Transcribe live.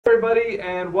Everybody,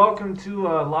 and welcome to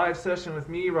a live session with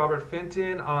me, Robert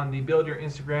Fenton, on the Build Your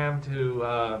Instagram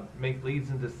to make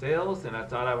leads into sales. And I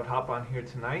thought I would hop on here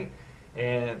tonight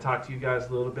and talk to you guys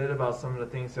a little bit about some of the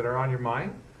things that are on your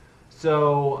mind.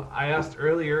 So I asked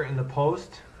earlier in the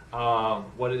post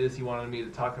what it is you wanted me to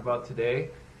talk about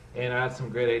today, and I had some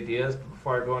great ideas. But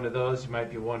before I go into those, you might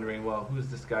be wondering, well, who's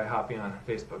this guy hopping on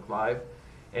Facebook Live?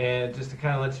 And just to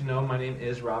kind of let you know, my name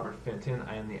is Robert Fenton.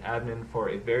 I am the admin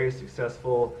for a very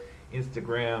successful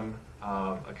Instagram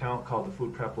account called The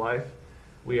Food Prep Life.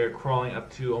 We are crawling up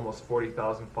to almost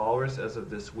 40,000 followers as of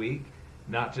this week.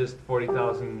 Not just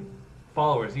 40,000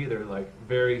 followers either, like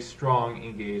very strong,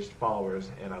 engaged followers,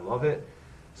 and I love it.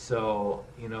 So,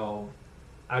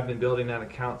 I've been building that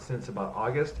account since about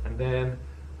August, and then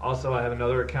also I have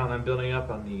another account I'm building up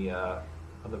on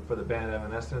for the band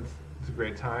Evanescence. It's a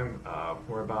great time.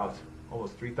 We're about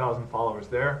almost 3,000 followers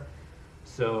there.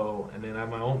 So, and then I have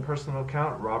my own personal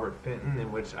account, Robert Fenton,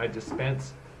 in which I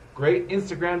dispense great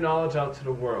Instagram knowledge out to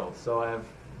the world. So I have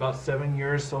about 7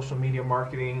 years social media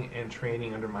marketing and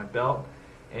training under my belt.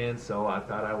 And so I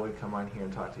thought I would come on here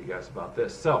and talk to you guys about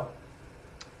this. So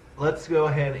let's go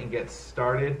ahead and get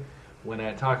started. When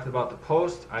I talked about the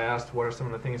post, I asked what are some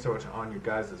of the things that were on your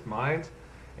guys' minds.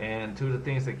 And two of the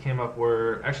things that came up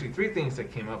were, actually three things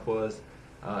that came up was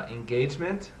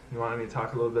engagement. You wanted me to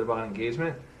talk a little bit about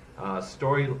engagement.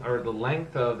 Story, or the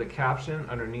length of the caption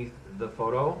underneath the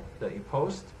photo that you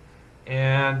post.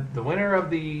 And the winner of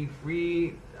the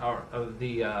free, of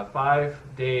the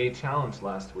 5-day challenge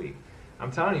last week.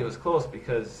 I'm telling you, it was close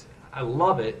because I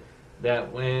love it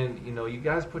that when, you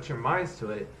guys put your minds to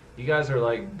it, you guys are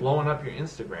like blowing up your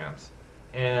Instagrams.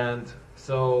 And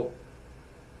so,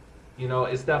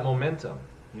 it's that momentum.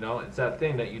 It's that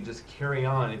thing that you just carry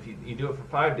on. If you do it for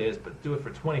 5 days, but do it for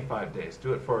 25 days,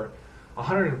 do it for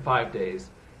 105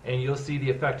 days, and you'll see the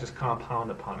effect just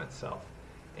compound upon itself.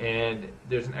 And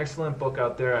there's an excellent book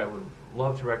out there I would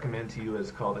love to recommend to you. It's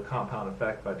called The Compound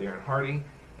Effect by Darren Hardy.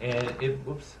 And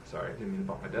whoops, sorry, I didn't mean to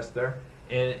bump my desk there.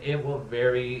 And it will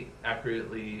very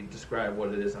accurately describe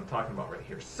what it is I'm talking about right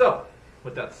here. So,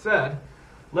 with that said,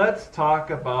 let's talk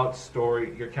about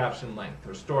your caption length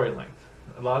or story length.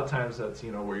 A lot of times that's,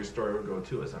 where your story will go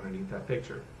to is underneath that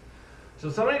picture. So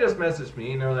somebody just messaged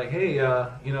me and they're like, hey,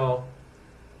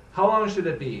 how long should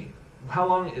it be? How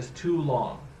long is too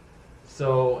long?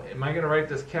 So am I going to write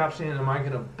this caption and am I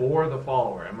going to bore the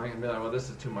follower? Am I going to be like, well, this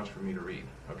is too much for me to read,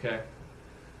 okay?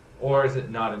 Or is it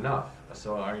not enough?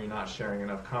 So are you not sharing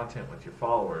enough content with your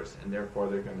followers and therefore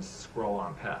they're going to scroll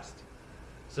on past?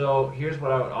 So here's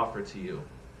what I would offer to you.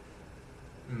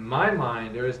 In my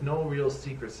mind, there is no real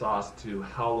secret sauce to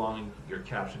how long your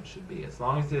caption should be. As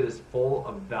long as it is full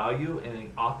of value and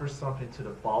it offers something to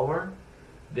the follower,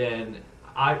 then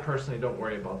I personally don't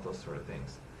worry about those sort of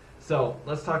things. So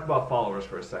let's talk about followers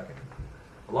for a second.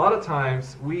 A lot of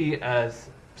times we as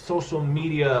social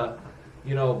media,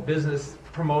 business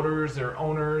promoters or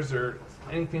owners or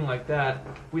anything like that,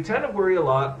 we tend to worry a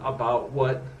lot about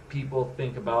what people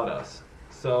think about us.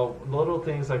 So little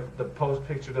things like the post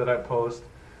picture that I post,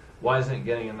 why isn't it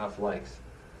getting enough likes?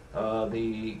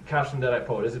 The caption that I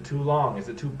post, is it too long? Is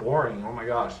it too boring? Oh my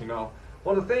gosh,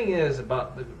 Well, the thing is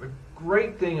about the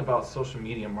great thing about social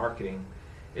media marketing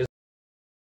is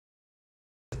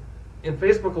in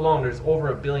Facebook alone, there's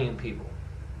over 1 billion people.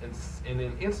 And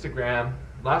in Instagram,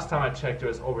 last time I checked, there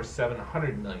was over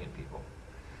 700 million people.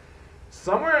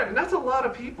 And that's a lot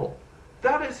of people.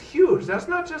 That is huge. That's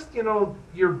not just,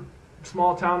 your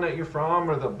small town that you're from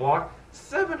or the block.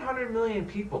 700 million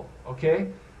people, okay?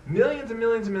 Millions and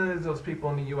millions and millions of those people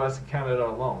in the US and Canada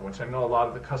alone, which I know a lot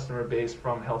of the customer base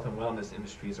from health and wellness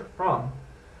industries are from.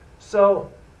 So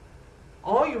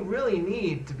all you really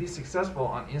need to be successful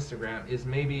on Instagram is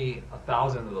maybe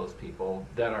 1,000 of those people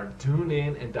that are tuned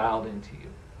in and dialed into you,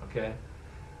 okay?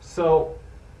 So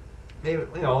maybe,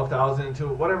 1,000 to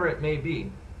whatever it may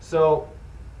be. So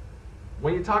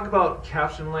when you talk about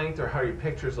caption length or how your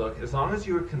pictures look, as long as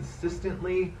you are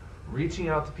consistently reaching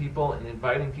out to people and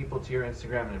inviting people to your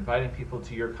Instagram and inviting people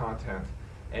to your content,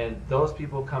 and those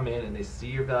people come in and they see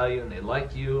your value and they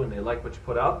like you and they like what you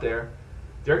put out there,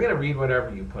 they're going to read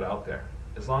whatever you put out there.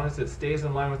 As long as it stays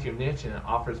in line with your niche and it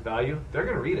offers value, they're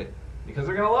going to read it because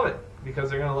they're going to love it, because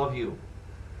they're going to love you.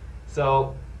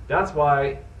 So that's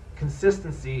why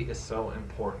consistency is so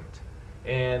important.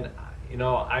 And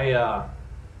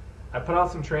I put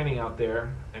out some training out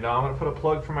there, and I'm going to put a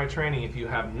plug for my training. If you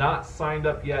have not signed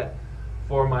up yet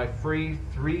for my free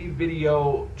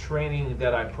 3-video training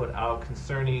that I put out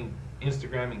concerning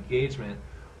Instagram engagement,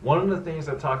 one of the things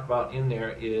I talk about in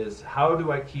there is how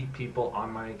do I keep people on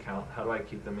my account? How do I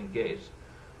keep them engaged?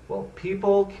 Well,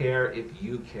 people care if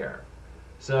you care.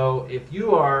 So if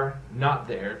you are not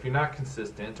there, if you're not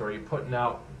consistent, or you're putting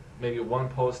out maybe one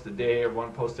post a day or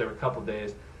one post every couple of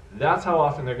days, that's how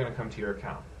often they're going to come to your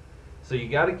account. So you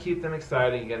got to keep them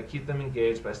excited, you got to keep them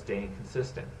engaged by staying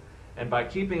consistent. And by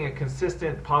keeping a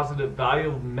consistent, positive,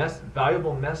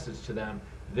 valuable message to them,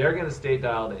 they're going to stay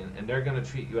dialed in, and they're going to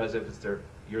treat you as if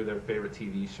you're their favorite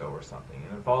TV show or something.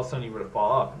 And if all of a sudden you were to fall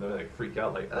off, and they're like freak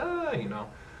out, like,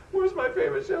 where's my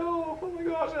favorite show? Oh my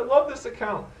gosh, I love this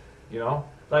account.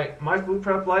 Like my food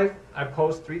prep life, I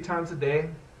post 3 times a day,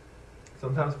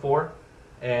 sometimes 4,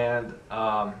 and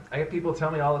I get people tell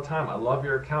me all the time, I love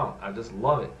your account, I just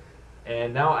love it.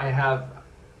 And now I have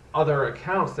other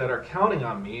accounts that are counting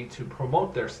on me to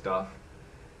promote their stuff,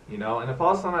 and if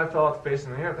all of a sudden I fell off the face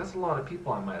of the earth, that's a lot of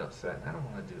people I might upset, and I don't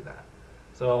want to do that.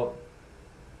 So,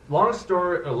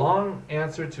 long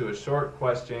answer to a short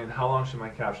question, how long should my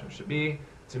caption be?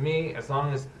 To me, as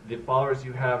long as the followers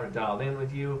you have are dialed in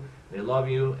with you, they love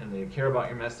you, and they care about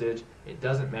your message, it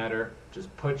doesn't matter.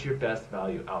 Just put your best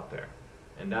value out there.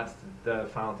 And that's the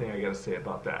final thing I got to say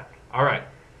about that. All right.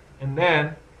 And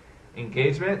then,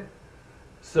 engagement.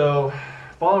 So,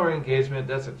 follower engagement,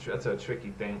 that's a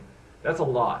tricky thing. That's a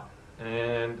lot.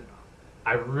 And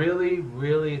I really,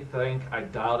 really think I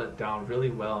dialed it down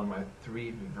really well in my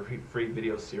 3 free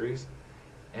video series.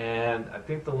 And I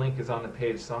think the link is on the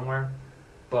page somewhere.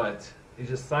 But you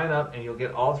just sign up and you'll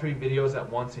get all 3 videos at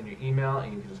once in your email,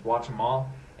 and you can just watch them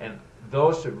all. And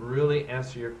those should really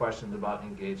answer your questions about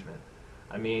engagement.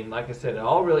 I mean, like I said, it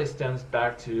all really stems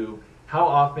back to how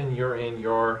often you're in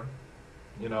your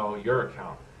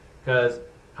account. Because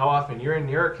how often you're in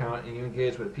your account and you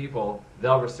engage with people,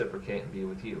 they'll reciprocate and be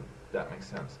with you. If that makes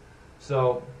sense.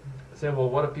 So, say, well,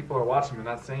 what if people are watching and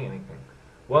not saying anything?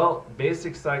 Well,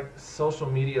 basic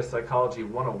social media psychology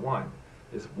 101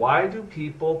 is, why do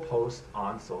people post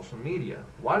on social media?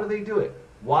 Why do they do it?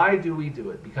 Why do we do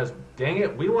it? Because, dang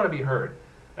it, we want to be heard.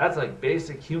 That's like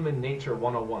basic human nature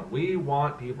 101. We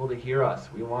want people to hear us.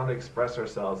 We want to express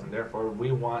ourselves, and therefore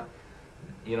we want,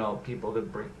 people to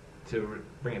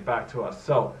bring it back to us.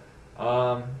 So,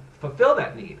 fulfill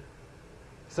that need.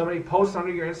 Somebody posts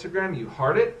under your Instagram, you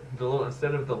heart it.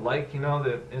 Instead of the like, the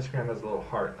Instagram has a little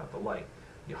heart, not the like.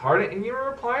 You heart it and you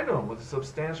reply to them with a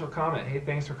substantial comment. Hey,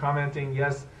 thanks for commenting.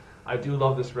 Yes, I do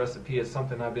love this recipe. It's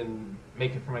something I've been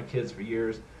making for my kids for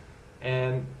years.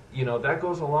 And, that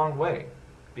goes a long way.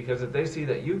 Because if they see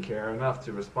that you care enough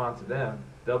to respond to them,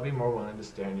 they'll be more willing to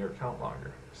stay on your account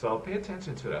longer. So pay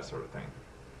attention to that sort of thing.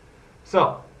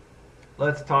 So,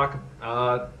 let's talk.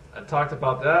 I talked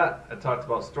about that. I talked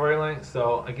about Storylink.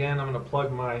 So, again, I'm going to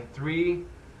plug my 3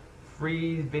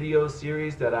 free video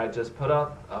series that I just put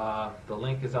up. The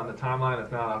link is on the timeline.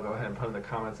 If not, I'll go ahead and put in the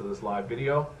comments of this live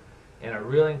video. And I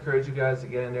really encourage you guys to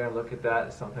get in there and look at that.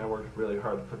 It's something I worked really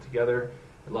hard to put together.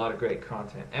 A lot of great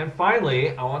content. And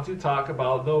finally, I want to talk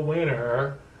about the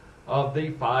winner of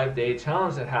the 5-day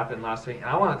challenge that happened last week. And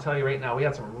I want to tell you right now, we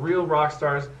had some real rock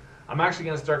stars. I'm actually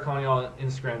going to start calling you all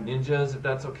Instagram ninjas, if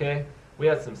that's okay. We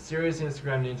had some serious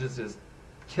Instagram ninjas just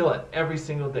kill it every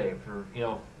single day for,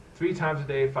 3 times a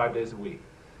day, 5 days a week.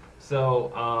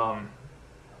 So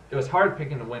it was hard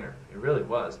picking the winner. It really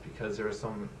was, because there were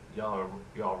some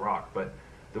y'all rock. But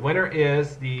the winner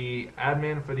is the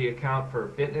admin for the account for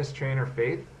Fitness Trainer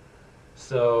Faith.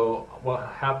 So what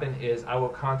happened is, I will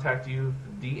contact you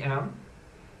DM,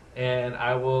 and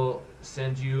I will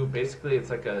send you, basically it's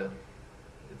like an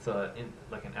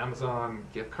Amazon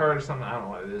gift card or something. I don't know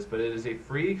what it is, but it is a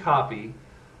free copy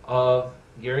of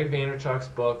Gary Vaynerchuk's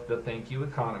book, The Thank You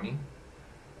Economy.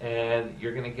 And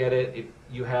you're going to get it if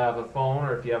you have a phone,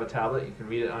 or if you have a tablet, you can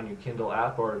read it on your Kindle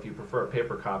app, or if you prefer a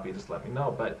paper copy, just let me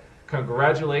know. But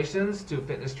congratulations to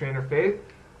Fitness Trainer Faith.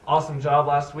 Awesome job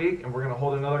last week, and we're going to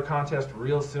hold another contest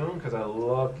real soon, because I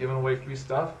love giving away free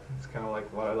stuff. It's kind of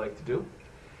like what I like to do.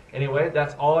 Anyway,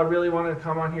 that's all I really wanted to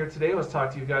come on here today was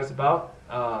talk to you guys about.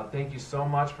 Thank you so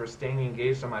much for staying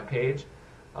engaged on my page.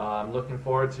 I'm looking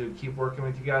forward to keep working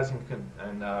with you guys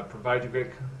and provide you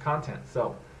great content.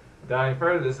 So, without any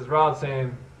further, this is Rob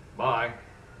saying bye.